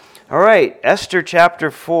All right, Esther chapter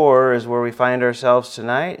 4 is where we find ourselves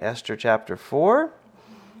tonight. Esther chapter 4.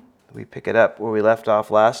 We pick it up where we left off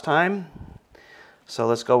last time. So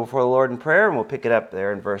let's go before the Lord in prayer, and we'll pick it up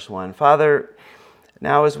there in verse 1. Father,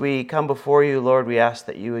 now as we come before you, Lord, we ask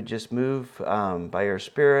that you would just move by your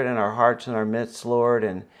Spirit in our hearts and our midst, Lord,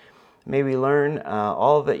 and may we learn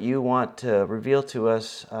all that you want to reveal to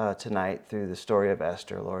us tonight through the story of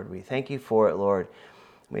Esther, Lord. We thank you for it, Lord.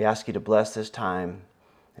 We ask you to bless this time.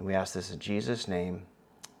 And we ask this in Jesus' name.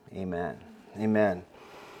 Amen. Amen.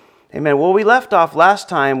 Amen. Well, we left off last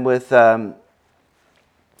time with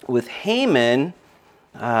Haman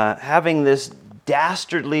having this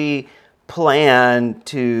dastardly plan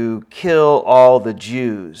to kill all the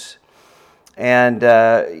Jews. And,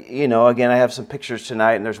 again, I have some pictures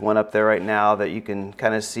tonight, and there's one up there right now that you can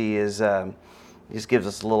kind of see just gives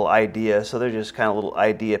us a little idea. So they're just kind of little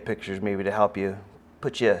idea pictures maybe to help you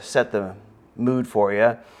set the mood for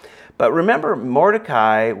you. But remember,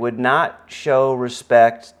 Mordecai would not show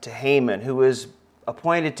respect to Haman, who was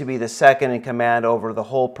appointed to be the second in command over the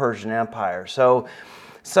whole Persian Empire. So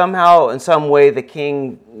somehow, in some way, the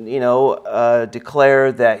king,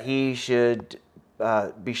 declared that he should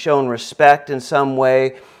be shown respect in some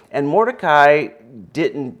way, and Mordecai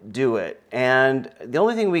didn't do it. And the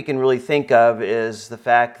only thing we can really think of is the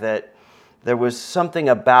fact that there was something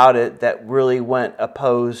about it that really went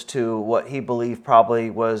opposed to what he believed probably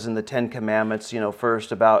was in the Ten Commandments,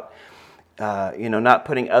 first about, not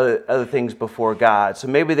putting other things before God. So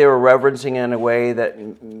maybe they were reverencing in a way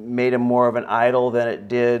that made him more of an idol than it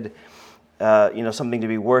did, something to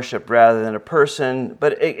be worshipped rather than a person.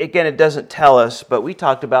 But again, it doesn't tell us, but we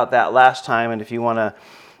talked about that last time, and if you want to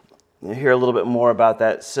hear a little bit more about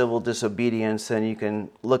that civil disobedience, then you can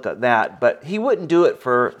look at that. But he wouldn't do it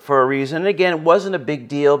for a reason. And again, it wasn't a big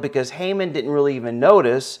deal because Haman didn't really even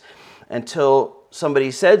notice until somebody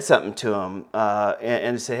said something to him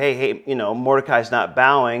and said, hey, Mordecai's not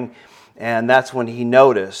bowing. And that's when he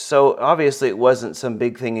noticed. So obviously it wasn't some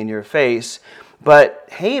big thing in your face. But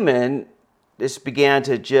Haman just began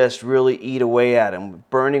to just really eat away at him,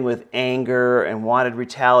 burning with anger and wanted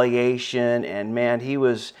retaliation. And man, he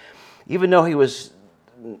was... Even though he was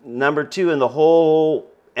number two in the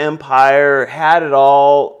whole empire, had it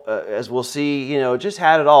all, as we'll see, just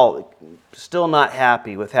had it all, still not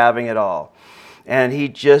happy with having it all. And he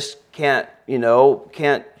just can't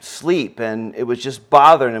sleep. And it was just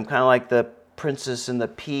bothering him, kind of like the Princess and the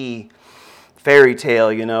Pea fairy tale,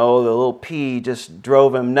 the little pea just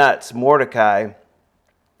drove him nuts, Mordecai.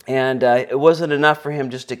 And it wasn't enough for him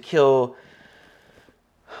just to kill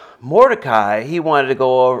Mordecai. He wanted to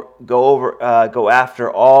go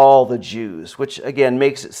after all the Jews, which again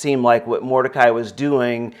makes it seem like what Mordecai was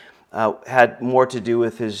doing had more to do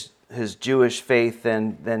with his Jewish faith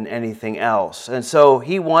than anything else. And so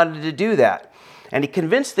he wanted to do that. And he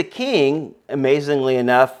convinced the king, amazingly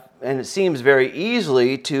enough, and it seems very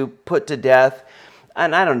easily, to put to death,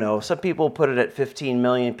 and I don't know, some people put it at 15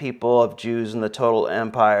 million people of Jews in the total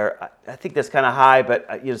empire. I think that's kind of high, but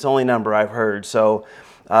it's the only number I've heard. So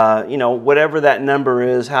whatever that number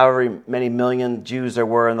is, however many million Jews there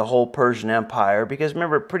were in the whole Persian Empire, because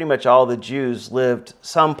remember, pretty much all the Jews lived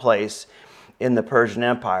someplace in the Persian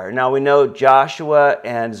Empire. Now we know Joshua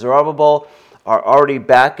and Zerubbabel are already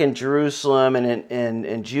back in Jerusalem and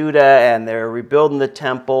in Judah, and they're rebuilding the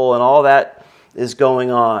temple, and all that is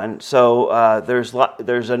going on. So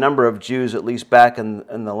there's a number of Jews at least back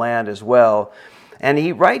in the land as well. And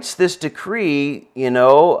he writes this decree,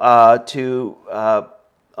 to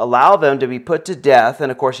allow them to be put to death. And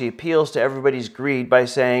of course, he appeals to everybody's greed by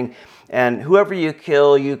saying, and whoever you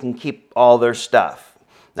kill, you can keep all their stuff.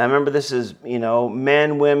 Now remember, this is,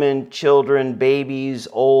 men, women, children, babies,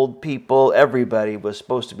 old people, everybody was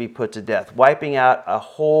supposed to be put to death, wiping out a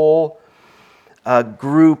whole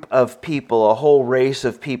group of people, a whole race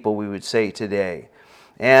of people, we would say today.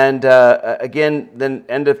 And again, the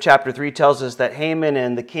end of chapter 3 tells us that Haman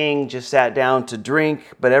and the king just sat down to drink,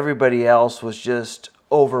 but everybody else was just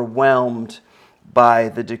overwhelmed by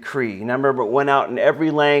the decree. Now remember, it went out in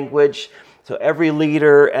every language, so every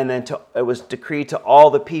leader, and then it was decreed to all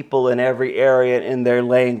the people in every area in their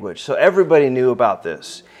language. So everybody knew about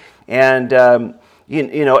this. And,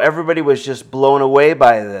 everybody was just blown away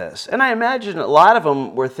by this. And I imagine a lot of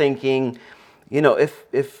them were thinking,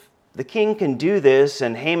 if the king can do this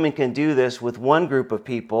and Haman can do this with one group of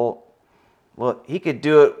people, well, he could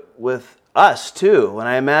do it with us too. And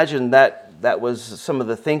I imagine that was some of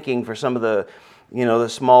the thinking for some of the, the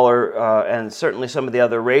smaller and certainly some of the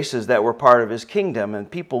other races that were part of his kingdom and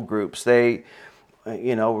people groups. They,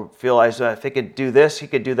 realized if he could do this, he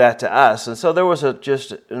could do that to us. And so there was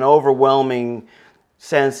just an overwhelming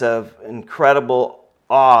sense of incredible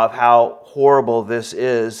awe of how horrible this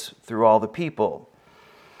is through all the people.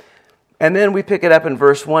 And then we pick it up in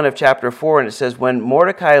verse 1 of chapter 4, and it says, when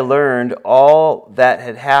Mordecai learned all that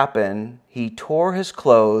had happened, he tore his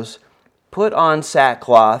clothes, put on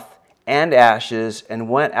sackcloth and ashes, and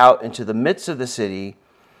went out into the midst of the city.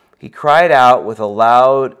 He cried out with a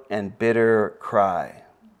loud and bitter cry.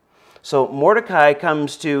 So Mordecai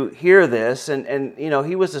comes to hear this, and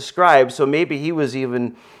he was a scribe, so maybe he was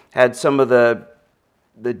even had some of the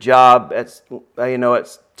job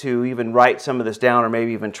to even write some of this down or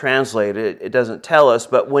maybe even translate it. It doesn't tell us,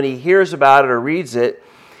 but when he hears about it or reads it,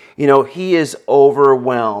 he is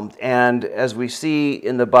overwhelmed. And as we see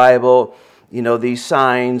in the Bible, these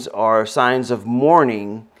signs are signs of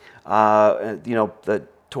mourning. The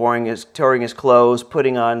tearing his clothes,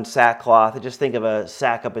 putting on sackcloth. I just think of a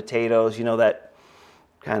sack of potatoes. That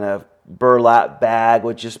kind of burlap bag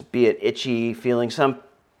would just be an itchy feeling. Some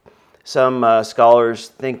scholars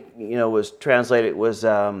think was translated was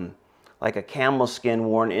like a camel skin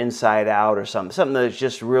worn inside out or something that's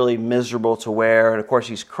just really miserable to wear. And of course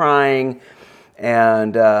he's crying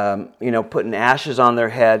and putting ashes on their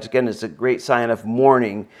heads. Again, it's a great sign of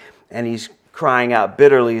mourning, and he's crying out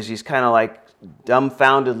bitterly as he's kind of like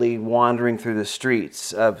dumbfoundedly wandering through the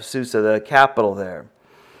streets of Susa, the capital there.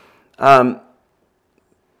 At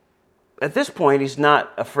this point, he's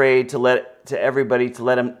not afraid to let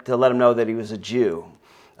him know that he was a Jew.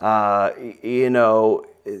 He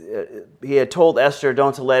had told Esther,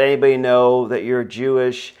 "Don't let anybody know that you're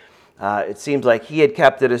Jewish." It seems like he had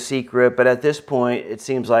kept it a secret, but at this point, it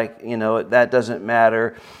seems like that doesn't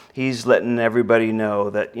matter. He's letting everybody know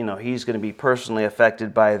that he's going to be personally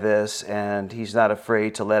affected by this, and he's not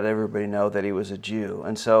afraid to let everybody know that he was a Jew.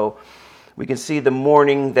 And so we can see the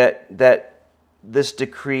mourning that this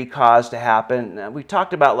decree caused to happen. We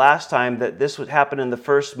talked about last time that this would happen in the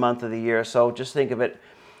first month of the year, so just think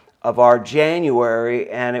of our January,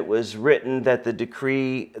 and it was written that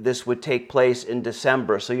this would take place in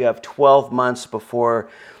December. So you have 12 months before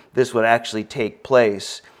this would actually take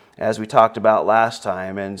place, as we talked about last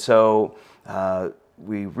time. And so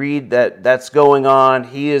we read that that's going on.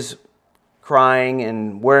 He is crying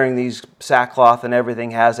and wearing these sackcloth and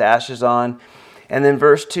everything, has ashes on. And then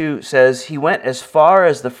verse 2 says, he went as far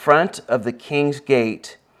as the front of the king's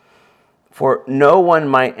gate, for no one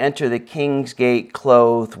might enter the king's gate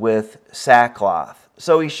clothed with sackcloth.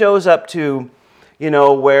 So he shows up to,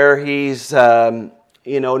 where he's,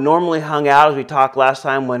 normally hung out, as we talked last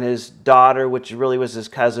time, when his daughter, which really was his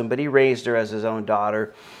cousin, but he raised her as his own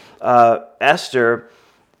daughter, Esther,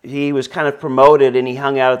 he was kind of promoted and he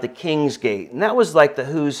hung out at the king's gate. And that was like the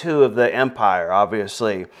who's who of the empire,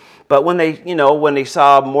 obviously. But when they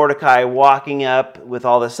saw Mordecai walking up with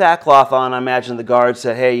all the sackcloth on, I imagine the guards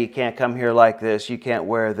said, "Hey, you can't come here like this. You can't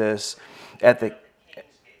wear this at the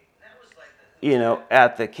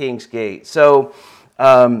king's gate." So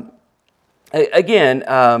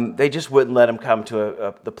they just wouldn't let him come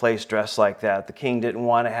to the place dressed like that. The king didn't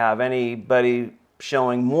want to have anybody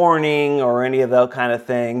showing mourning or any of that kind of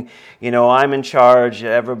thing. I'm in charge.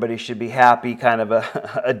 Everybody should be happy, kind of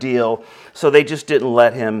a deal. So they just didn't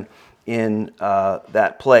let him in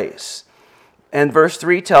that place. And verse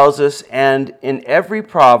 3 tells us, and in every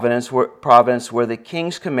province where the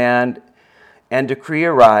king's command and decree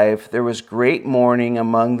arrived, there was great mourning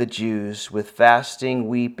among the Jews, with fasting,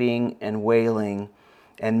 weeping, and wailing,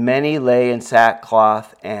 and many lay in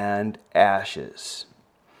sackcloth and ashes.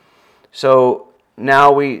 So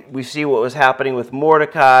now we see what was happening with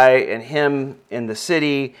Mordecai and him in the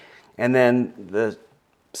city, and then the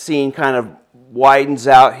scene kind of widens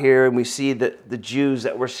out here, and we see that the Jews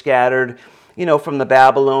that were scattered, from the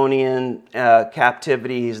Babylonian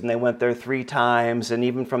captivities, and they went there 3 times, and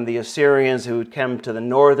even from the Assyrians who had come to the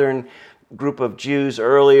northern group of Jews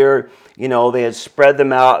earlier, they had spread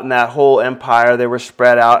them out in that whole empire. They were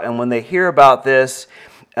spread out, and when they hear about this,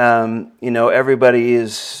 everybody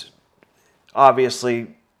is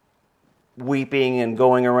obviously weeping and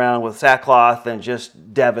going around with sackcloth and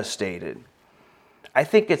just devastated. I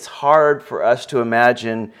think it's hard for us to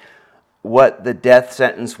imagine what the death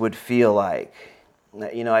sentence would feel like.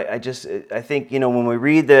 I think, when we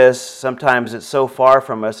read this, sometimes it's so far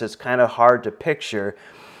from us, it's kind of hard to picture.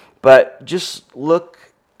 But just look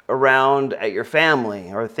around at your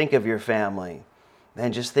family, or think of your family,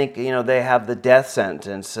 and just think, they have the death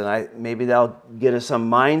sentence, and maybe that'll get us some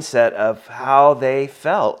mindset of how they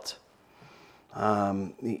felt.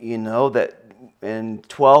 That in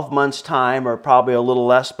 12 months' time, or probably a little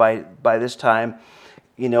less by this time,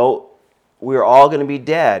 we're all going to be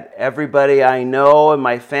dead. Everybody I know in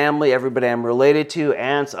my family, everybody I'm related to,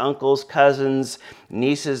 aunts, uncles, cousins,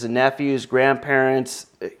 nieces and nephews, grandparents,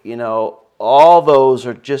 all those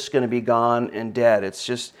are just going to be gone and dead.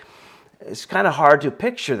 It's kind of hard to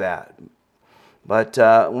picture that. But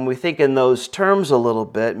when we think in those terms a little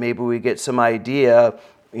bit, maybe we get some idea,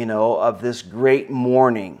 of this great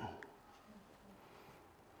mourning.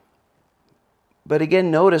 But again,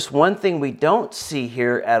 notice one thing we don't see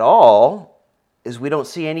here at all is we don't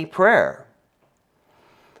see any prayer.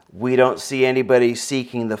 We don't see anybody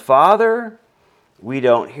seeking the Father. We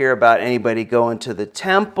don't hear about anybody going to the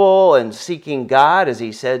temple and seeking God as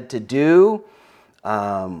he said to do.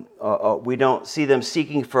 We don't see them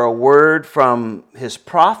seeking for a word from his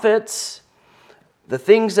prophets. The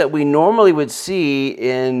things that we normally would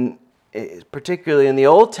see particularly in the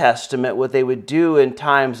Old Testament, what they would do in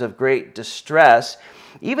times of great distress,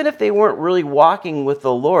 even if they weren't really walking with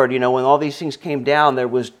the Lord, when all these things came down, there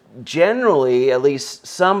was generally, at least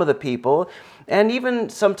some of the people, and even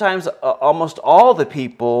sometimes almost all the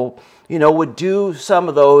people, would do some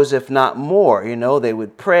of those, if not more. They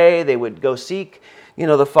would pray, they would go seek,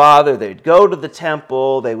 the Father, they'd go to the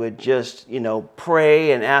temple, they would just,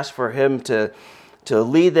 pray and ask for him to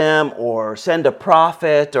lead them or send a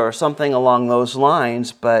prophet or something along those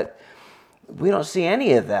lines, but we don't see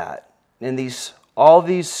any of that in all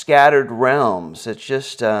these scattered realms. It's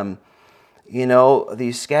just,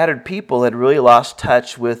 these scattered people had really lost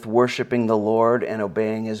touch with worshiping the Lord and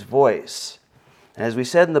obeying his voice. And as we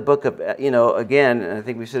said in the book of, again, and I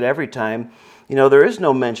think we said every time, there is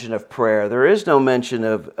no mention of prayer. There is no mention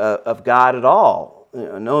of God at all.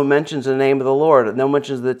 No one mentions the name of the Lord. No one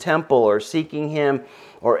mentions the temple or seeking him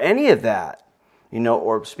or any of that,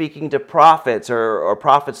 or speaking to prophets or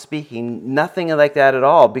prophets speaking. Nothing like that at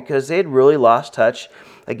all, because they had really lost touch,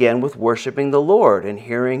 again, with worshiping the Lord and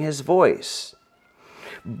hearing his voice.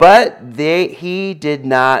 But he did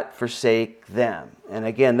not forsake them. And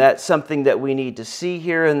again, that's something that we need to see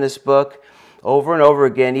here in this book over and over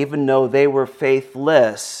again. Even though they were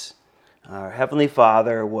faithless, our Heavenly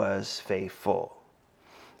Father was faithful.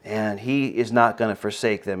 And he is not going to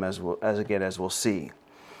forsake them, as we'll see.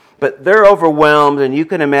 But they're overwhelmed, and you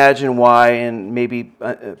can imagine why, and maybe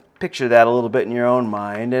picture that a little bit in your own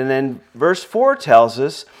mind. And then verse 4 tells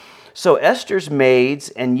us, so Esther's maids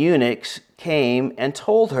and eunuchs came and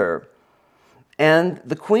told her, and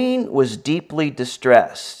the queen was deeply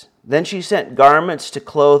distressed. Then she sent garments to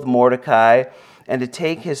clothe Mordecai and to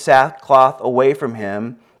take his sackcloth away from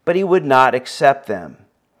him, but he would not accept them.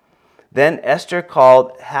 Then Esther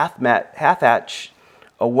called Hathach,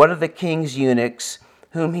 one of the king's eunuchs,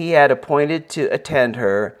 whom he had appointed to attend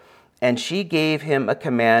her, and she gave him a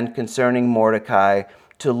command concerning Mordecai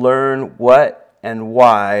to learn what and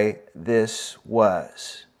why this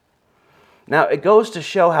was. Now, it goes to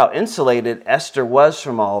show how insulated Esther was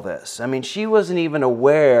from all this. I mean, she wasn't even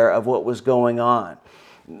aware of what was going on.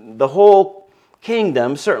 The whole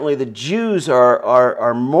kingdom, certainly the Jews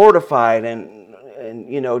are mortified and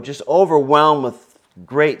just overwhelmed with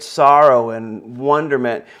great sorrow and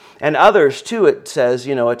wonderment. And others, too, it says,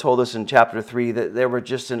 it told us in chapter 3 that they were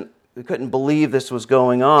they couldn't believe this was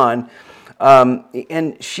going on.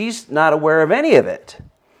 And she's not aware of any of it.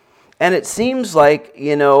 And it seems like,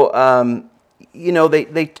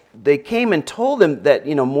 they came and told him that,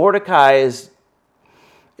 Mordecai is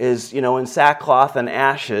in sackcloth and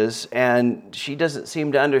ashes, and she doesn't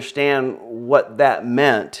seem to understand what that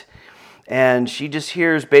meant. And she just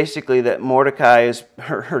hears basically that Mordecai is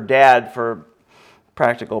her dad, for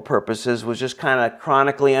practical purposes, was just kind of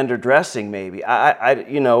chronically underdressing maybe.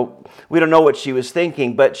 We don't know what she was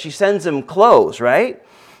thinking, but she sends him clothes, right?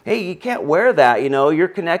 Hey, you can't wear that, you're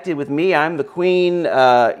connected with me, I'm the queen,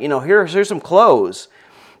 here's some clothes.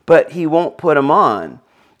 But he won't put them on.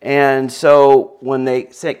 And so when they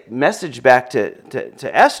sent message back to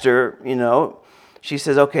Esther, she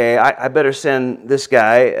says, okay, I better send this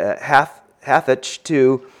guy, Hathach,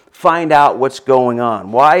 to find out what's going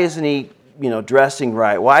on. Why isn't he, dressing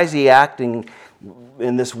right? Why is he acting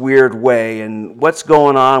in this weird way? And what's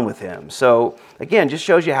going on with him? So, again, just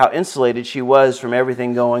shows you how insulated she was from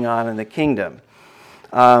everything going on in the kingdom.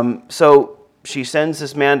 So she sends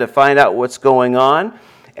this man to find out what's going on.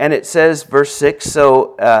 And it says, verse 6,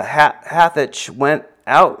 so Hathach went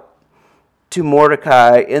out to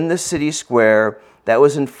Mordecai in the city square that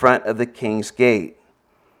was in front of the king's gate.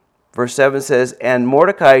 Verse 7 says, and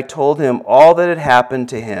Mordecai told him all that had happened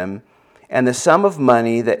to him, and the sum of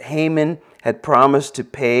money that Haman had promised to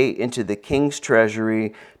pay into the king's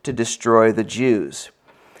treasury to destroy the Jews.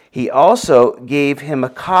 He also gave him a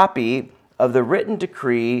copy of the written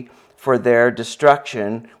decree for their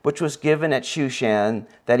destruction, which was given at Shushan,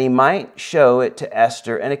 that he might show it to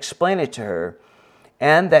Esther and explain it to her,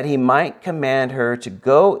 and that he might command her to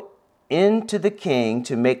go into the king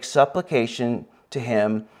to make supplication to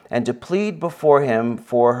him and to plead before him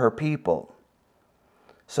for her people.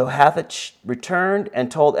 So Hathach returned and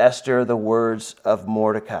told Esther the words of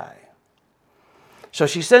Mordecai. So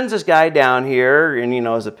she sends this guy down here, and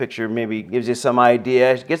as a picture maybe gives you some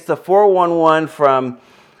idea. She gets the 411 from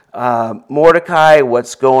Mordecai,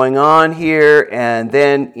 what's going on here, and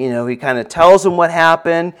then he kind of tells him what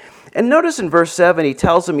happened. And notice in verse 7, he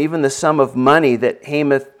tells him even the sum of money that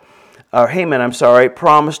Haman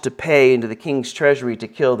promised to pay into the king's treasury to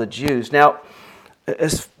kill the Jews. Now,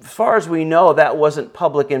 as far as we know, that wasn't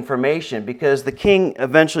public information, because the king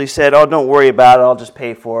eventually said, "Oh, don't worry about it. I'll just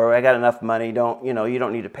pay for it. I got enough money. You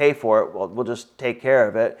don't need to pay for it. We'll just take care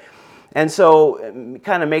of it." And so it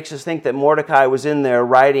kind of makes us think that Mordecai was in there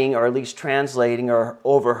writing, or at least translating, or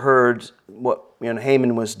overheard what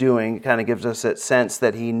Haman was doing. It kind of gives us that sense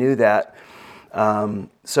that he knew that. Again,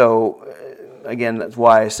 that's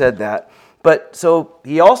why I said that. But so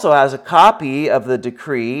he also has a copy of the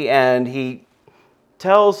decree, and he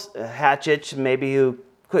tells Hathach, maybe who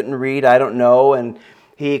couldn't read, I don't know, and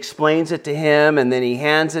he explains it to him, and then he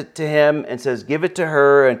hands it to him and says, give it to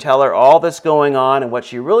her and tell her all that's going on and what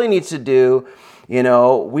she really needs to do.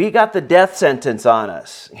 We got the death sentence on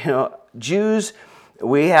us. Jews,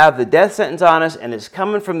 we have the death sentence on us, and it's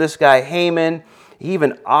coming from this guy Haman. He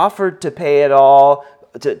even offered to pay it all,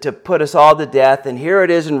 to put us all to death, and here it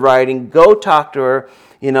is in writing. Go talk to her.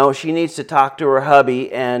 She needs to talk to her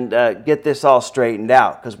hubby and get this all straightened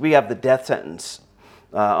out, because we have the death sentence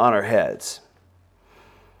on our heads.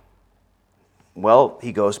 Well,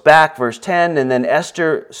 he goes back, verse 10, and then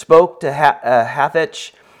Esther spoke to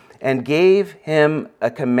Hathach and gave him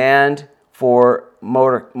a command for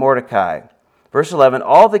Mordecai. Verse 11,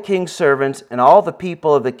 all the king's servants and all the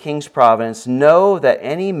people of the king's province know that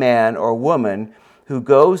any man or woman who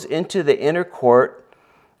goes into the inner court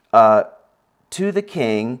to the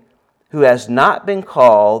king, who has not been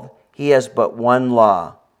called, he has but one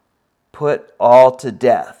law: put all to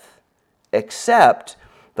death, except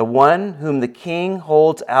the one whom the king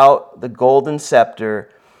holds out the golden scepter,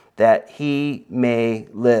 that he may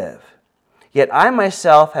live. Yet I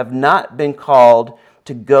myself have not been called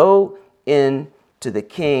to go in to the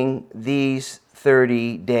king these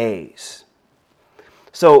 30 days.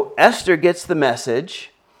 So Esther gets the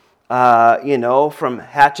message, from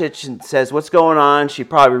Hathach, and says, what's going on? She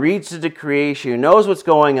probably reads the decree. She knows what's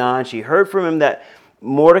going on. She heard from him that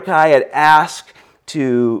Mordecai had asked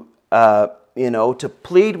to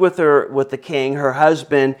plead with the king, her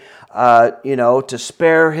husband, to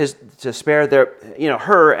spare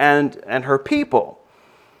her and her people.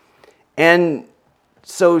 And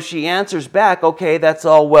so she answers back, okay, that's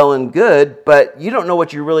all well and good, but you don't know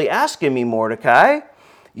what you're really asking me, Mordecai.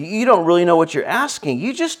 You don't really know what you're asking.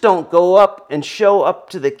 You just don't go up and show up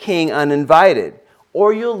to the king uninvited,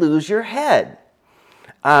 or you'll lose your head.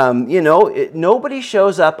 Nobody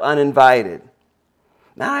shows up uninvited.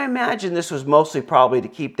 Now, I imagine this was mostly probably to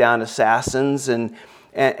keep down assassins and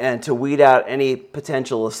to weed out any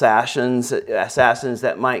potential assassins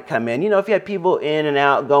that might come in. If you had people in and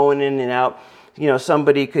out, going in and out,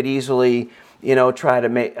 somebody could easily try to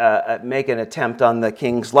make an attempt on the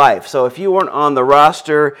king's life. So if you weren't on the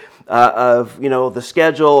roster of the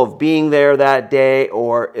schedule of being there that day,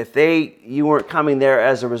 or if you weren't coming there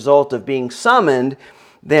as a result of being summoned,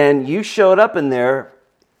 then you showed up in there,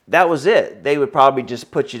 that was it. They would probably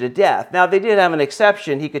just put you to death. Now, they did have an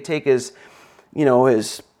exception. He could take his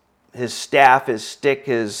staff, his stick,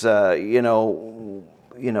 his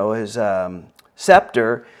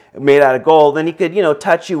scepter made out of gold, then he could,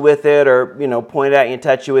 touch you with it, or, point at you and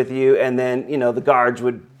touch you with you, and then, the guards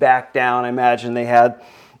would back down. I imagine they had,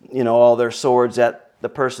 all their swords at the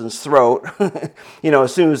person's throat,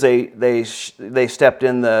 as soon as they stepped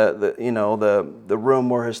in the room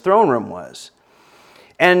where his throne room was.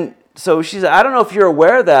 And so she said, I don't know if you're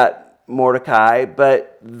aware of that, Mordecai,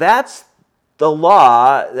 but that's the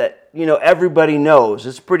law that, everybody knows.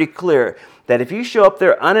 It's pretty clear that if you show up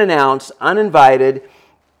there unannounced, uninvited,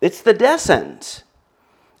 it's the death sentence.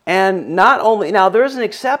 And not only, now there's an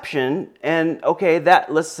exception, and okay,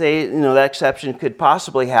 let's say, that exception could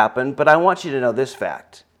possibly happen, but I want you to know this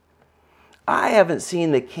fact. I haven't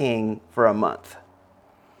seen the king for a month.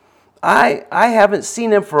 I haven't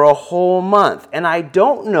seen him for a whole month, and I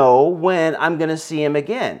don't know when I'm going to see him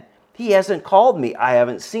again. He hasn't called me. I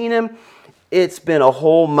haven't seen him. It's been a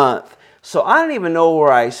whole month. So I don't even know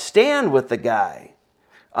where I stand with the guy.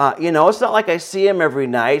 It's not like I see him every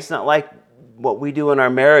night. It's not like, what we do in our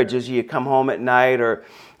marriage is you come home at night, or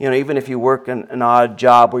even if you work an odd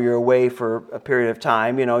job where you're away for a period of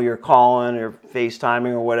time, you're calling or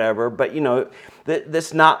FaceTiming or whatever. But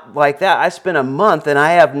that's not like that. I spent a month and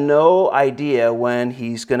I have no idea when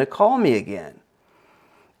he's going to call me again.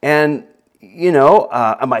 And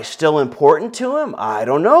am I still important to him? I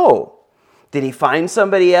don't know. Did he find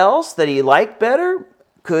somebody else that he liked better?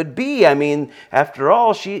 Could be. I mean, after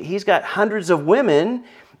all, he's got hundreds of women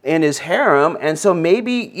in his harem, and so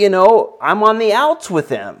maybe, I'm on the outs with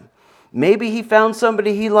him. Maybe he found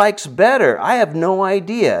somebody he likes better. I have no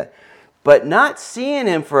idea. But not seeing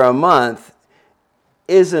him for a month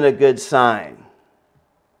isn't a good sign.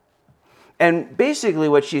 And basically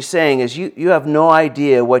what she's saying is, you have no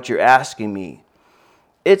idea what you're asking me.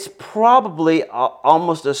 It's probably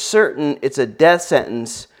almost a certain, it's a death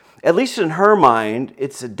sentence. At least in her mind,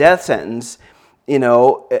 it's a death sentence,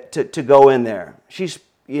 to go in there. She's,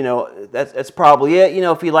 that's probably it.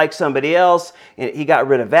 If he likes somebody else, he got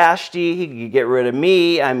rid of Vashti, he could get rid of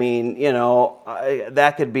me. I mean,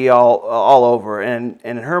 that could be all over. And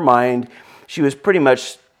in her mind, she was pretty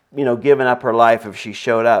much, giving up her life if she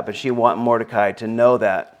showed up. And she wanted Mordecai to know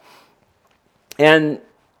that. And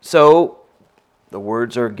so the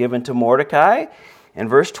words are given to Mordecai. And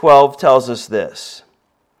verse 12 tells us this.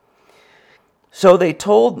 So they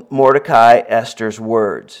told Mordecai Esther's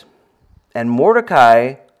words, and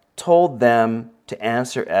Mordecai told them to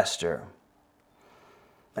answer Esther.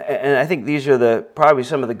 And I think these are probably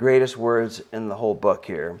some of the greatest words in the whole book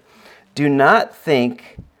here. Do not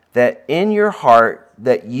think that in your heart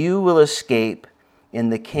that you will escape in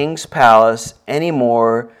the king's palace any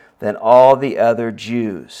more than all the other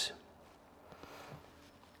Jews.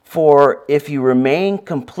 For if you remain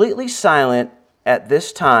completely silent at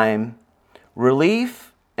this time,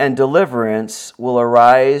 relief and deliverance will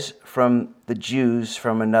arise from the Jews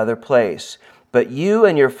from another place, but you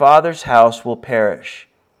and your father's house will perish.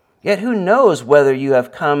 Yet who knows whether you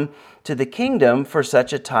have come to the kingdom for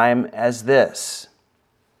such a time as this?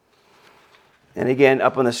 And again,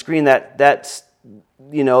 up on the screen, that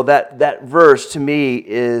verse to me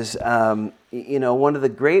is one of the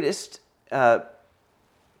greatest, and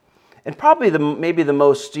probably maybe the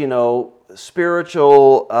most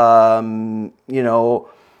spiritual,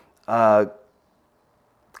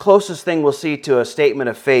 closest thing we'll see to a statement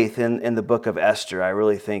of faith in the book of Esther, I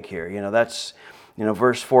really think here. That's,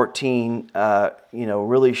 verse 14,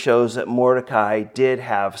 really shows that Mordecai did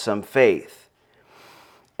have some faith.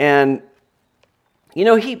 And,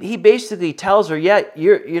 he basically tells her,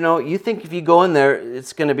 you think if you go in there,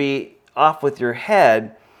 it's going to be off with your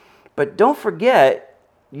head, but don't forget,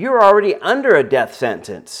 you're already under a death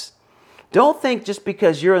sentence. Don't think just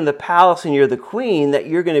because you're in the palace and you're the queen that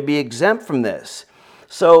you're going to be exempt from this.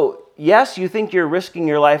 So, yes, you think you're risking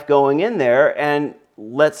your life going in there, and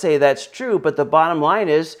let's say that's true, but the bottom line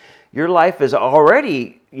is your life is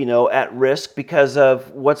already, at risk because of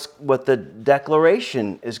what the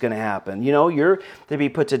declaration is going to happen. You're to be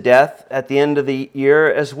put to death at the end of the year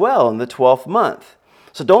as well, in the 12th month.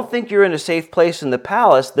 So don't think you're in a safe place in the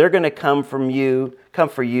palace. They're going to come for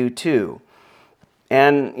you too.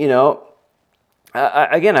 And,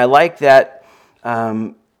 I like that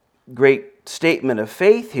great statement of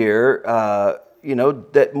faith here,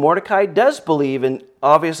 that Mordecai does believe in,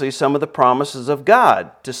 obviously, some of the promises of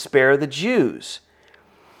God to spare the Jews.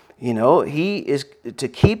 He is to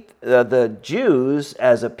keep the Jews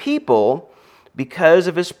as a people because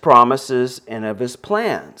of his promises and of his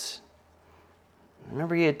plans.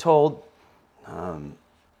 Remember, he had told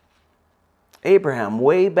Abraham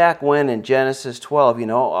way back when in Genesis 12,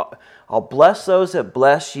 I'll bless those that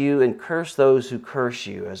bless you and curse those who curse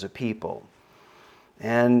you as a people.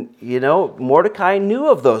 And, Mordecai knew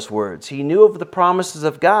of those words. He knew of the promises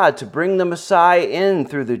of God to bring the Messiah in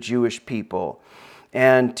through the Jewish people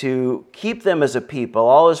and to keep them as a people,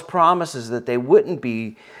 all his promises that they wouldn't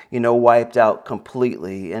be, wiped out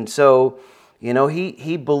completely. And so,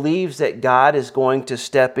 he believes that God is going to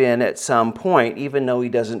step in at some point, even though he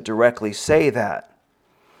doesn't directly say that.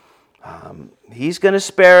 He's going to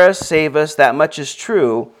spare us, save us, that much is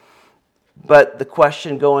true. But the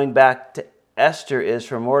question going back to Esther is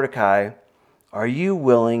for Mordecai, are you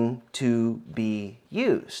willing to be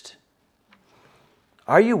used?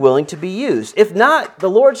 Are you willing to be used? If not, the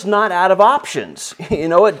Lord's not out of options.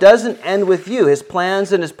 It doesn't end with you. His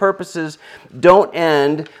plans and his purposes don't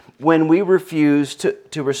end when we refuse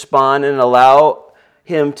to respond and allow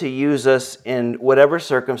him to use us in whatever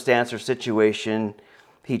circumstance or situation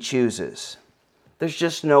he chooses. There's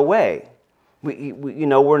just no way.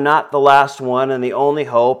 We're not the last one and the only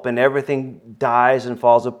hope, and everything dies and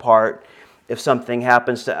falls apart. if something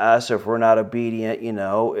happens to us or if we're not obedient,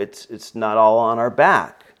 it's not all on our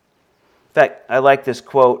back. In fact, I like this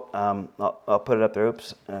quote. I'll put it up there.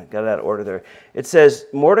 Oops, I got it out of order there. It says,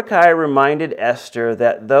 Mordecai reminded Esther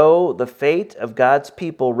that though the fate of God's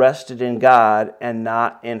people rested in God and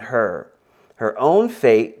not in her, her own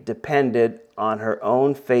fate depended on her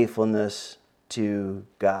own faithfulness to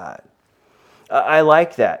God. I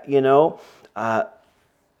like that,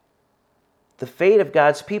 The fate of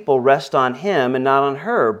God's people rests on him and not on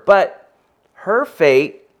her, but her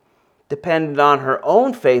fate depended on her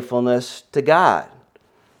own faithfulness to God.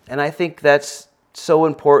 And I think that's so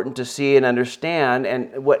important to see and understand,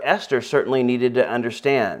 and what Esther certainly needed to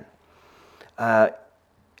understand.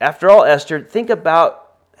 After all, Esther, think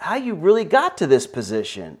about how you really got to this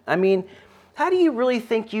position. I mean, how do you really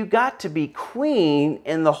think you got to be queen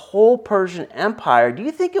in the whole Persian Empire? Do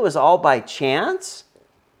you think it was all by chance?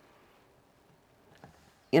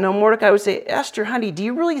 Mordecai would say, Esther, honey, do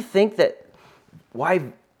you really think that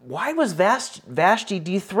why was Vashti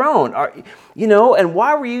dethroned? And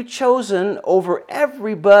why were you chosen over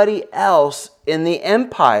everybody else in the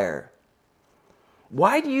empire?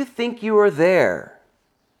 Why do you think you are there?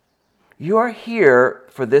 You are here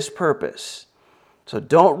for this purpose. So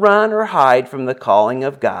don't run or hide from the calling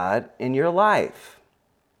of God in your life.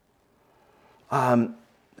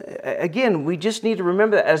 Again, we just need to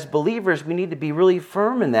remember that as believers, we need to be really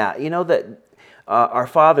firm in that. That our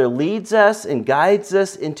Father leads us and guides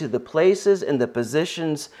us into the places and the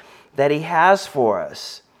positions that He has for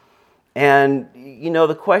us. And,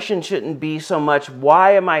 the question shouldn't be so much,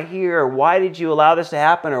 why am I here? Or why did you allow this to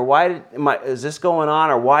happen? Or is this going on?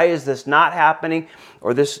 Or why is this not happening?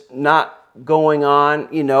 Or this not going on?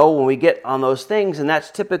 When we get on those things, and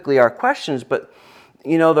that's typically our questions. But,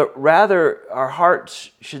 rather our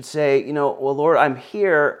hearts should say, well, Lord, I'm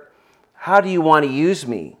here. How do you want to use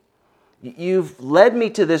me? You've led me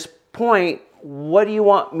to this point. What do you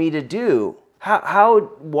want me to do?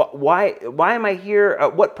 Why am I here?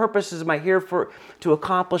 What purposes am I here to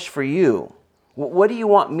accomplish for you? What do you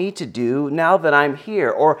want me to do now that I'm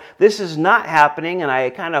here? Or this is not happening, and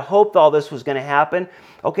I kind of hoped all this was going to happen.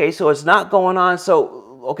 Okay, so it's not going on.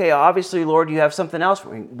 So, okay, obviously, Lord, you have something else for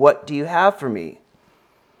me. What do you have for me?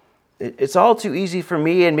 It's all too easy for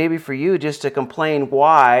me and maybe for you just to complain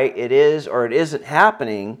why it is or it isn't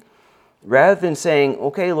happening, rather than saying,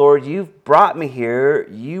 okay, Lord, you've brought me here.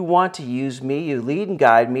 You want to use me. You lead and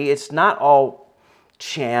guide me. It's not all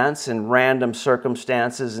chance and random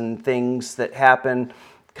circumstances and things that happen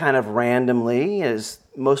kind of randomly, as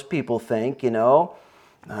most people think,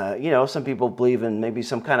 some people believe in maybe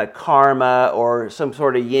some kind of karma or some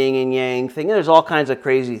sort of yin and yang thing. There's all kinds of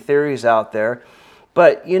crazy theories out there.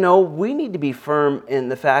 But, we need to be firm in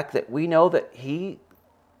the fact that we know that He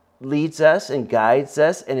leads us and guides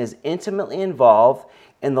us and is intimately involved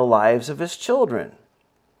in the lives of His children.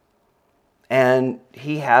 And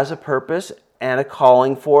He has a purpose and a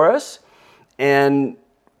calling for us. And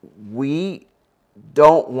we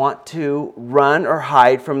don't want to run or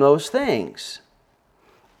hide from those things.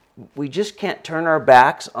 We just can't turn our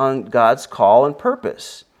backs on God's call and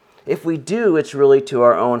purpose. If we do, it's really to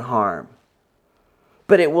our own harm.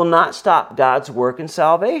 But it will not stop God's work in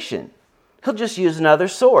salvation. He'll just use another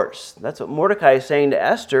source. That's what Mordecai is saying to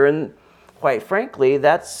Esther, and quite frankly,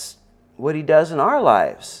 that's what he does in our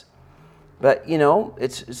lives. But,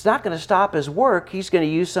 it's not going to stop his work. He's going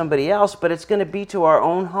to use somebody else, but it's going to be to our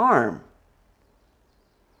own harm.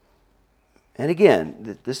 And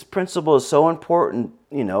again, this principle is so important,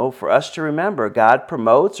 for us to remember. God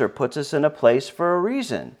promotes or puts us in a place for a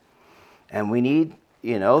reason. And we need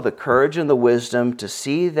the courage and the wisdom to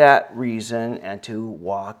see that reason and to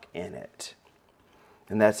walk in it.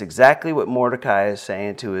 And that's exactly what Mordecai is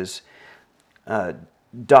saying to his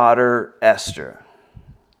daughter Esther.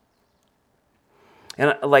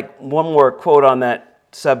 And like one more quote on that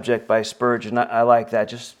subject by Spurgeon, I like that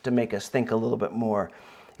just to make us think a little bit more.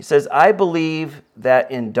 He says, I believe that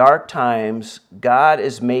in dark times God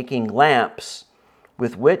is making lamps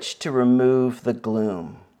with which to remove the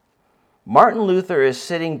gloom. Martin Luther is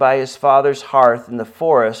sitting by his father's hearth in the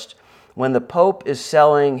forest when the Pope is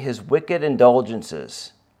selling his wicked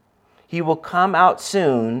indulgences. He will come out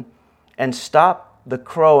soon and stop the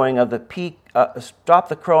crowing of the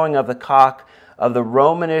cock of the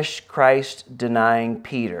Romanish Christ-denying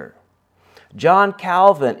Peter. John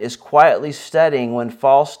Calvin is quietly studying when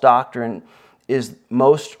false doctrine is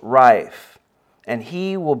most rife, and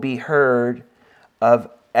he will be heard of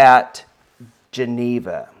at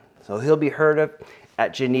Geneva. So he'll be heard of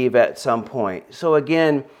at Geneva at some point. So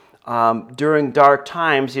again, during dark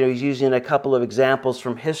times, he's using a couple of examples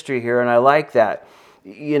from history here, and I like that.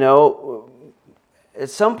 At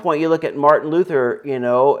some point you look at Martin Luther,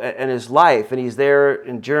 and his life, and he's there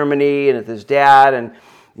in Germany and with his dad, and,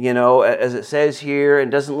 as it says here, it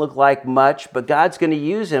doesn't look like much, but God's going to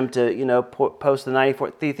use him to, post the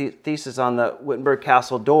 94th thesis on the Wittenberg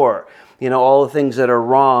Castle door. All the things that are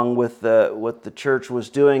wrong with what the church was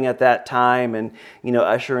doing at that time, and,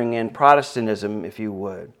 ushering in Protestantism, if you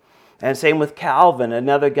would. And same with Calvin,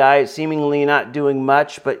 another guy seemingly not doing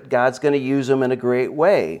much, but God's going to use him in a great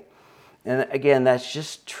way. And again, that's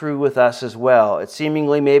just true with us as well. It's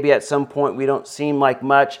seemingly maybe at some point we don't seem like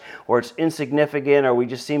much, or it's insignificant, or we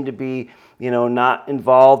just seem to be, not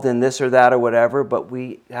involved in this or that or whatever, but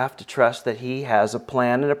we have to trust that He has a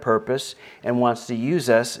plan and a purpose and wants to use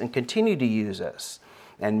us and continue to use us.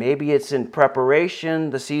 And maybe it's in preparation,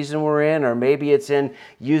 the season we're in, or maybe it's in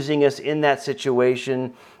using us in that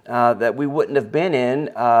situation that we wouldn't have been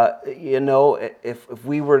in, if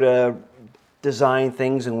we were to design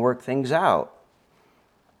things and work things out.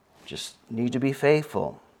 Just need to be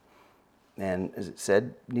faithful. And as it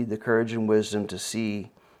said, need the courage and wisdom to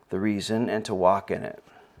see the reason and to walk in it.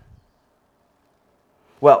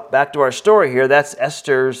 Well, back to our story here. That's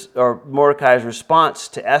Esther's or Mordecai's response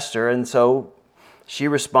to Esther. And so she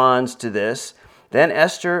responds to this. Then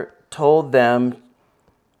Esther told them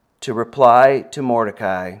to reply to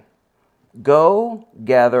Mordecai, "Go,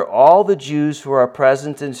 gather all the Jews who are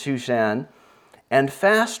present in Shushan, and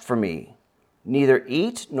fast for me, neither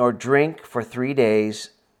eat nor drink for 3 days,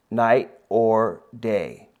 night or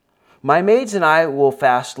day. My maids and I will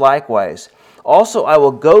fast likewise. Also I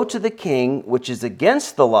will go to the king, which is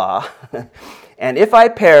against the law, and if I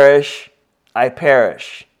perish, I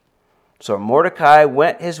perish." So Mordecai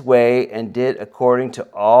went his way and did according to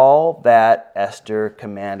all that Esther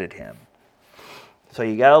commanded him. So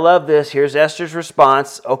you got to love this. Here's Esther's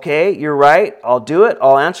response. Okay, you're right. I'll do it.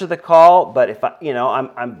 I'll answer the call. But if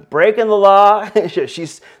I'm breaking the law,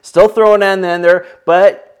 she's still throwing in there.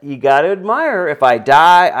 But you got to admire her. If I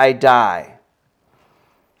die, I die.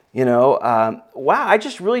 Wow. I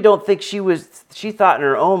just really don't think she thought in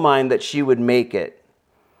her own mind that she would make it.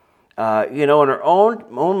 In her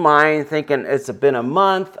own mind, thinking it's been a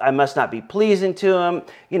month. I must not be pleasing to him.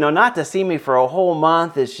 Not to see me for a whole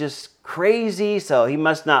month is just crazy, so I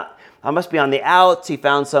must be on the outs. He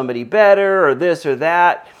found somebody better or this or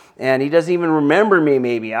that, and he doesn't even remember me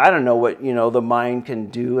maybe. I don't know what, the mind can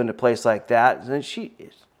do in a place like that. And she,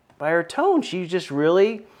 by her tone, she just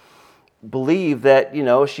really believed that,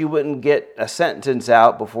 she wouldn't get a sentence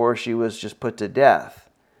out before she was just put to death.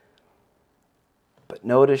 But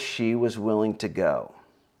notice she was willing to go.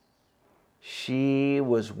 She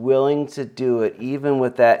was willing to do it even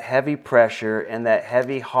with that heavy pressure and that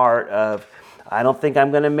heavy heart of, I don't think I'm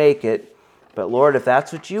going to make it, but Lord, if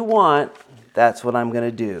that's what you want, that's what I'm going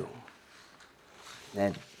to do.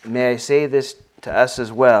 And may I say this to us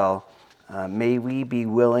as well, may we be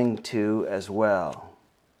willing to as well.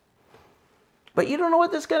 But you don't know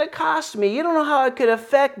what that's going to cost me. You don't know how it could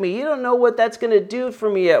affect me. You don't know what that's going to do for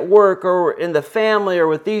me at work or in the family or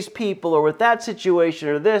with these people or with that situation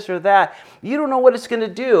or this or that. You don't know what it's going to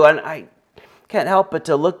do. And I can't help but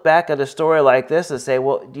to look back at a story like this and say,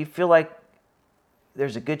 well, do you feel like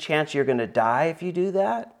there's a good chance you're going to die if you do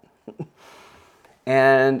that?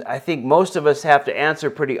 And I think most of us have to answer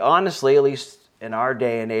pretty honestly, at least in our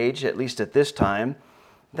day and age, at least at this time,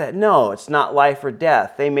 that no, it's not life or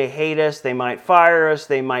death. They may hate us, they might fire us,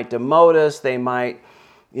 they might demote us, they might,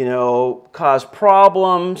 cause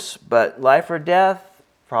problems, but life or death,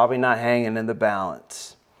 probably not hanging in the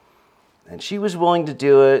balance. And she was willing to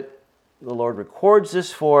do it. The Lord records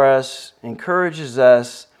this for us, encourages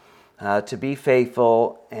us to be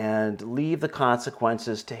faithful and leave the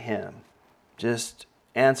consequences to Him. Just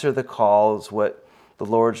answer the call is what the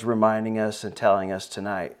Lord's reminding us and telling us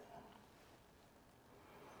tonight.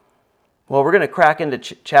 Well, we're going to crack into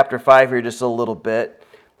chapter 5 here just a little bit.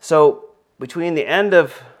 So between the end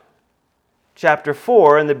of chapter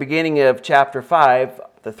 4 and the beginning of chapter 5,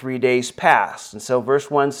 the 3 days passed. And so verse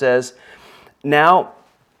 1 says, "Now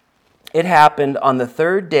it happened on the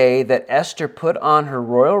 3rd day that Esther put on her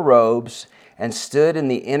royal robes and stood in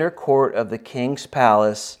the inner court of the king's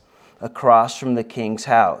palace across from the king's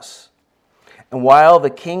house. And while the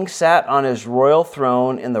king sat on his royal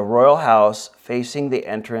throne in the royal house facing the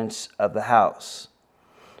entrance of the house.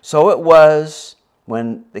 So it was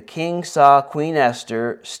when the king saw Queen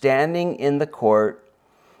Esther standing in the court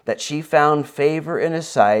that she found favor in his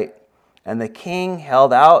sight, and the king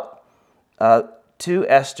held out to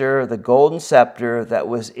Esther the golden scepter that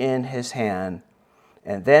was in his hand.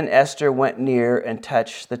 And then Esther went near and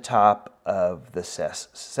touched the top of the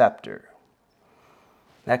scepter."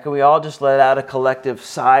 Now, can we all just let out a collective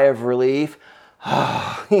sigh of relief?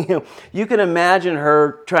 You can imagine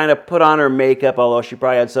her trying to put on her makeup, although she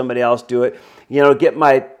probably had somebody else do it. Get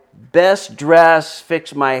my best dress,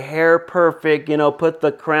 fix my hair perfect, put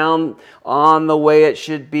the crown on the way it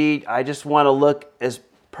should be. I just want to look as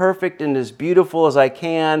perfect and as beautiful as I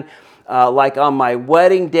can, like on my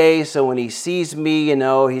wedding day, so when he sees me,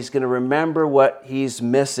 he's going to remember what he's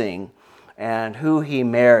missing and who he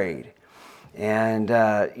married. And,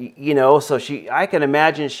 so I can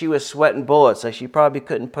imagine she was sweating bullets. Like she probably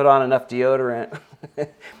couldn't put on enough deodorant.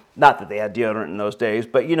 Not that they had deodorant in those days,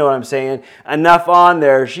 but you know what I'm saying? Enough on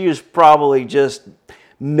there. She was probably just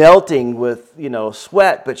melting with,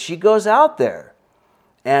 sweat. But she goes out there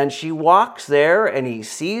and she walks there and he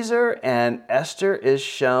sees her, and Esther is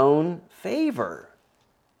shown favor.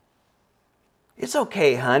 It's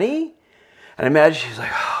okay, honey. And I imagine she's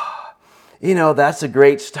like, that's a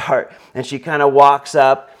great start. And she kind of walks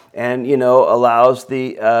up and, allows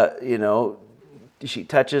she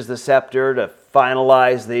touches the scepter to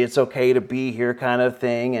finalize the it's okay to be here kind of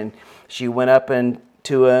thing. And she went up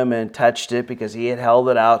to him and touched it because he had held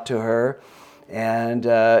it out to her. And,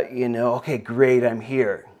 okay, great, I'm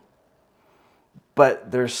here.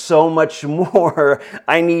 But there's so much more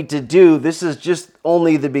I need to do. This is just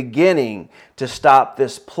only the beginning to stop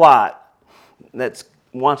this plot that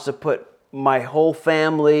wants to put my whole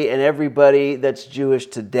family and everybody that's Jewish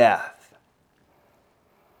to death.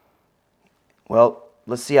 Well,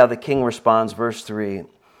 let's see how the king responds, verse 3.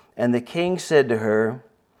 And the king said to her,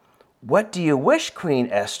 "What do you wish, Queen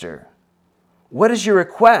Esther? What is your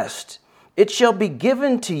request? It shall be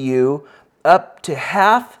given to you up to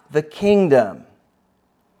half the kingdom."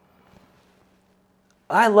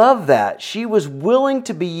 I love that. She was willing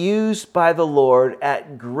to be used by the Lord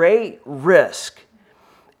at great risk.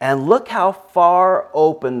 And look how far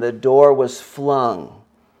open the door was flung.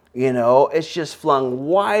 It's just flung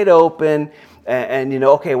wide open. And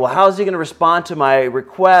okay, well, how's he going to respond to my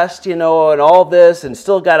request, and all this, and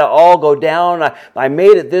still got to all go down. I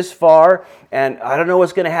made it this far, and I don't know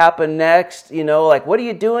what's going to happen next. Like, what are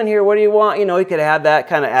you doing here? What do you want? He could have that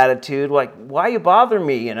kind of attitude, like, why you bother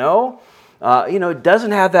me,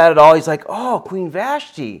 doesn't have that at all. He's like, oh, Queen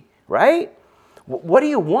Vashti, right? What do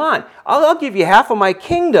you want? I'll give you half of my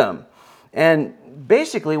kingdom. And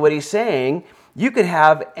basically what he's saying, you can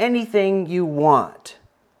have anything you want.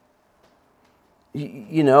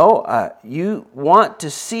 You want to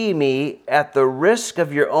see me at the risk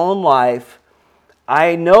of your own life.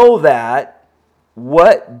 I know that.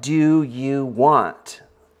 What do you want?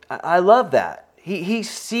 I love that. He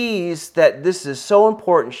sees that this is so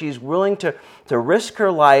important. She's willing to risk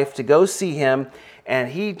her life to go see him. And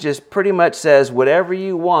he just pretty much says, whatever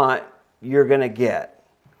you want, you're going to get.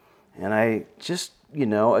 And I just,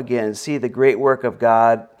 again, see the great work of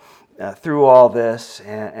God through all this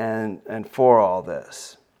and for all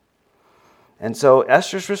this. And so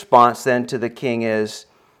Esther's response then to the king is,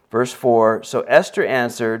 verse 4, so Esther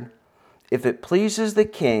answered, "If it pleases the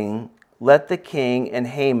king, let the king and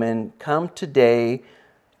Haman come today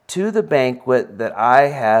to the banquet that I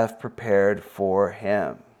have prepared for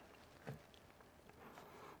him."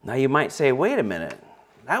 Now you might say, wait a minute,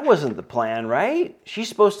 that wasn't the plan, right? She's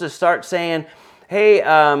supposed to start saying, hey,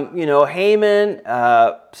 Haman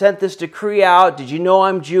sent this decree out. Did you know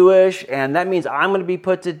I'm Jewish? And that means I'm going to be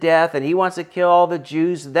put to death, and he wants to kill all the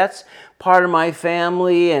Jews. That's part of my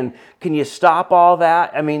family, and can you stop all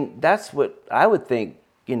that? I mean, that's what I would think,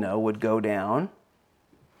 would go down.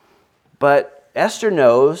 But Esther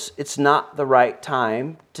knows it's not the right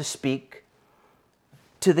time to speak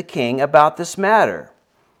to the king about this matter.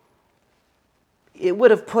 It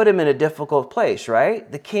would have put him in a difficult place,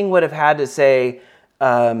 right? The king would have had to say,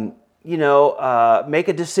 make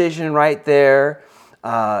a decision right there,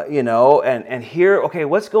 and here, okay,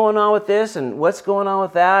 what's going on with this and what's going on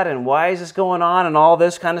with that and why is this going on and all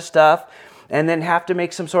this kind of stuff, and then have to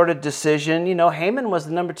make some sort of decision. Haman was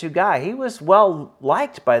the number 2 guy. He was well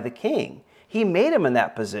liked by the king. He made him in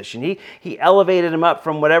that position. He elevated him up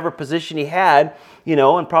from whatever position he had,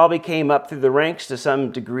 and probably came up through the ranks to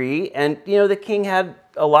some degree. And, the king had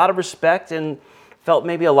a lot of respect and felt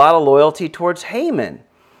maybe a lot of loyalty towards Haman.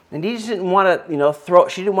 And he didn't want to,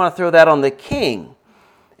 she didn't want to throw that on the king.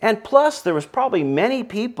 And plus, there was probably many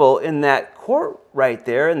people in that court right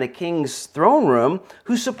there in the king's throne room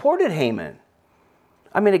who supported Haman.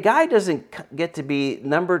 I mean, a guy doesn't get to be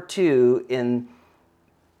number 2 in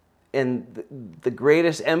the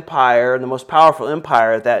greatest empire and the most powerful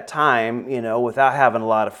empire at that time, without having a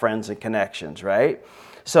lot of friends and connections, right?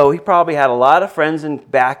 So he probably had a lot of friends and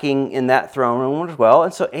backing in that throne room as well.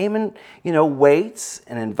 And so Haman, waits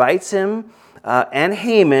and invites him and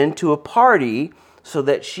Haman to a party so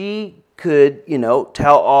that she could,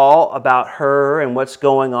 tell all about her and what's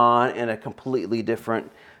going on in a completely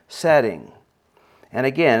different setting. And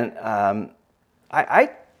again,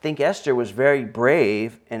 I think Esther was very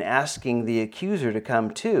brave in asking the accuser to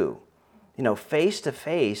come too, face to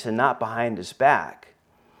face and not behind his back.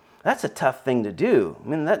 That's a tough thing to do. I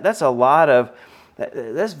mean, that's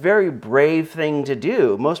very brave thing to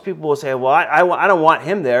do. Most people will say, well, I don't want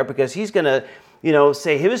him there because he's going to,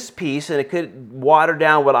 say his piece and it could water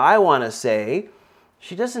down what I want to say.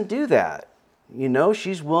 She doesn't do that.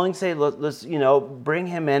 She's willing to say, let's, bring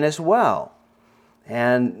him in as well.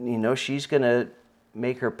 And, she's going to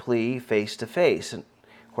make her plea face to face. And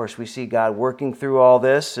of course, we see God working through all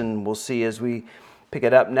this, and we'll see as we pick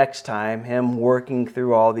it up next time, him working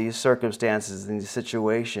through all these circumstances and the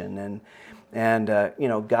situation. And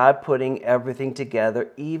God putting everything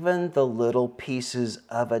together, even the little pieces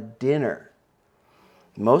of a dinner.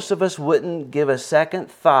 Most of us wouldn't give a second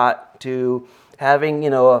thought to having,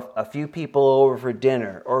 a few people over for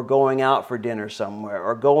dinner, or going out for dinner somewhere,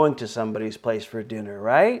 or going to somebody's place for dinner,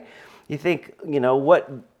 right? You think, what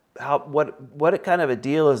kind of a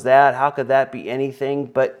deal is that? How could that be anything?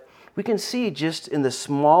 But we can see just in the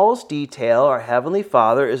smallest detail, our Heavenly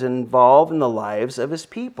Father is involved in the lives of His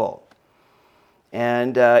people.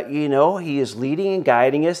 And, He is leading and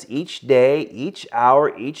guiding us each day, each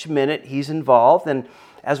hour, each minute. He's involved. And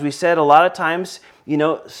as we said, a lot of times,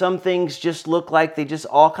 some things just look like they just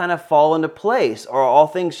all kind of fall into place, or all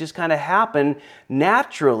things just kind of happen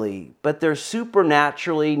naturally, but they're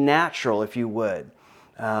supernaturally natural, if you would.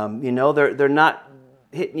 They're not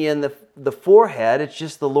hitting you in the forehead. It's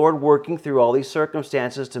just the Lord working through all these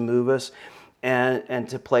circumstances to move us and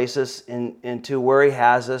to place us into where He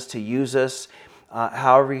has us, to use us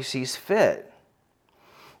however He sees fit.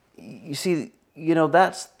 You see,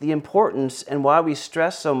 that's the importance and why we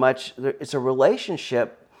stress so much. It's a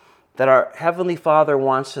relationship that our Heavenly Father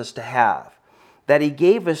wants us to have, that He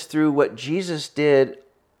gave us through what Jesus did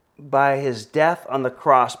by His death on the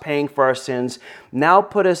cross, paying for our sins, now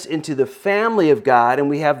put us into the family of God, and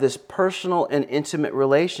we have this personal and intimate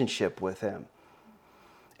relationship with Him.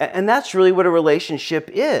 And that's really what a relationship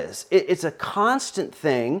is. It's a constant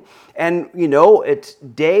thing. And, it's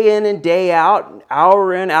day in and day out,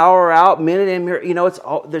 hour in, hour out, minute in,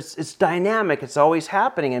 it's dynamic. It's always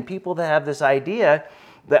happening. And people that have this idea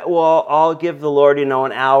that, well, I'll give the Lord, an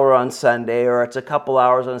hour on Sunday, or it's a couple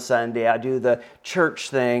hours on Sunday. I do the church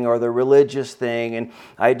thing or the religious thing, and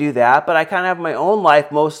I do that. But I kind of have my own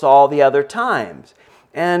life most all the other times.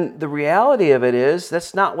 And the reality of it is,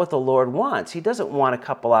 that's not what the Lord wants. He doesn't want a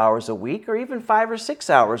couple hours a week or even 5 or 6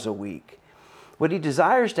 hours a week. What He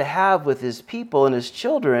desires to have with His people and His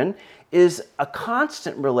children is a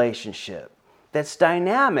constant relationship that's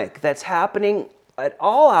dynamic, that's happening at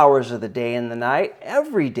all hours of the day and the night,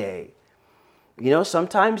 every day.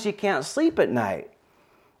 Sometimes you can't sleep at night.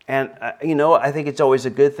 And, I think it's always a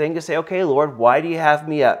good thing to say, okay, Lord, why do you have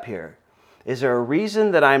me up here? Is there a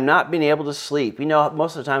reason that I'm not being able to sleep?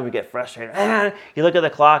 Most of the time we get frustrated. You look at the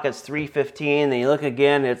clock, it's 3:15, then you look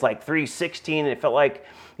again, it's like 3:16, and it felt like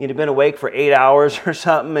you'd been awake for 8 hours or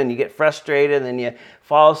something, and you get frustrated, and then you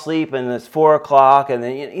fall asleep, and it's 4 o'clock, and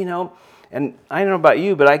then, and I don't know about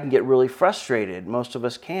you, but I can get really frustrated. Most of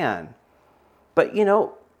us can. But,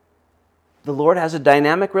 the Lord has a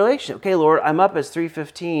dynamic relationship. Okay, Lord, I'm up, it's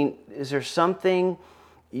 3:15. Is there something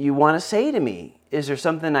you want to say to me? Is there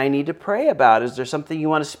something I need to pray about? Is there something you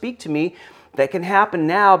want to speak to me that can happen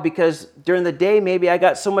now? Because during the day, maybe I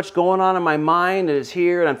got so much going on in my mind, and it's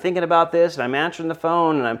here, and I'm thinking about this, and I'm answering the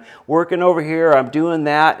phone, and I'm working over here, or I'm doing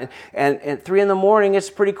that. And at 3 a.m, it's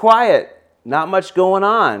pretty quiet. Not much going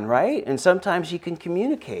on, right? And sometimes you can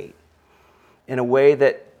communicate in a way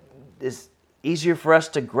that is easier for us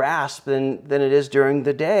to grasp than it is during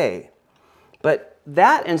the day. But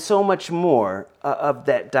that and so much more of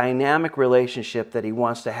that dynamic relationship that He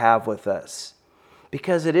wants to have with us.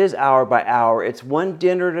 Because it is hour by hour. It's one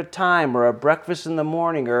dinner at a time, or a breakfast in the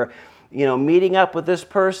morning, or, meeting up with this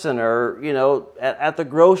person, or, at the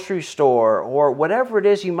grocery store, or whatever it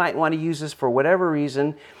is you might want to use this for, whatever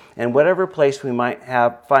reason, and whatever place we might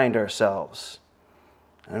find ourselves.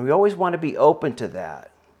 And we always want to be open to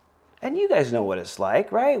that. And you guys know what it's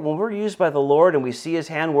like, right? When we're used by the Lord and we see His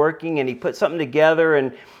hand working and He put something together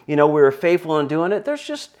and, we were faithful in doing it,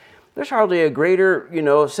 there's hardly a greater,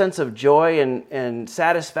 sense of joy and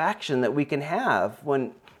satisfaction that we can have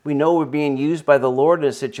when we know we're being used by the Lord in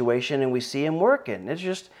a situation and we see Him working.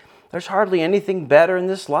 There's hardly anything better in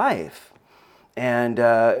this life. And,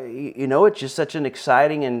 it's just such an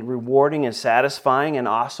exciting and rewarding and satisfying and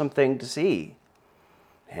awesome thing to see.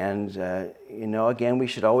 And, again, we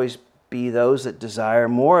should always be those that desire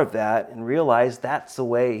more of that and realize that's the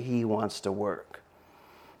way he wants to work,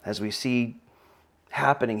 as we see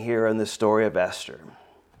happening here in the story of Esther.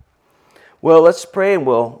 Well, let's pray, and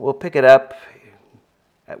we'll pick it up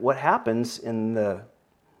at what happens in the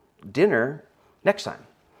dinner next time.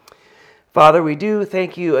 Father, we do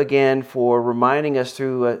thank you again for reminding us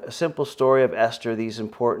through a simple story of Esther these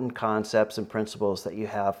important concepts and principles that you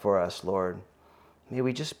have for us, Lord. May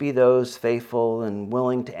we just be those faithful and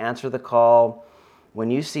willing to answer the call when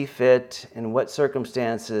you see fit, in what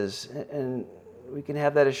circumstances, and we can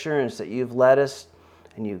have that assurance that you've led us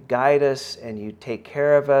and you guide us and you take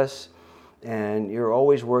care of us, and you're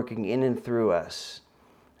always working in and through us.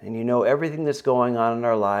 And you know everything that's going on in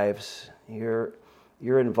our lives. You're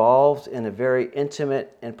involved in a very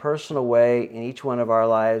intimate and personal way in each one of our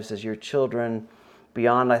lives as your children,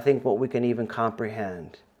 beyond, I think, what we can even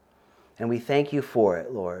comprehend. And we thank you for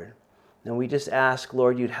it, Lord. And we just ask,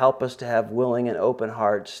 Lord, you'd help us to have willing and open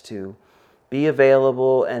hearts to be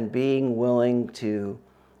available and being willing to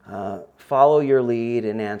follow your lead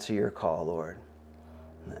and answer your call, Lord.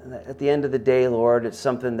 At the end of the day, Lord, it's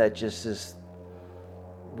something that just is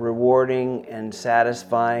rewarding and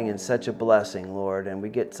satisfying and such a blessing, Lord. And we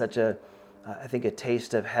get such a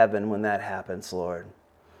taste of heaven when that happens, Lord.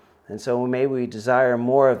 And so may we desire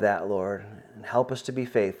more of that, Lord, and help us to be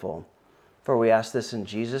faithful. For we ask this in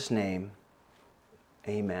Jesus' name.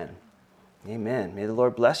 Amen. Amen. May the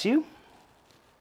Lord bless you.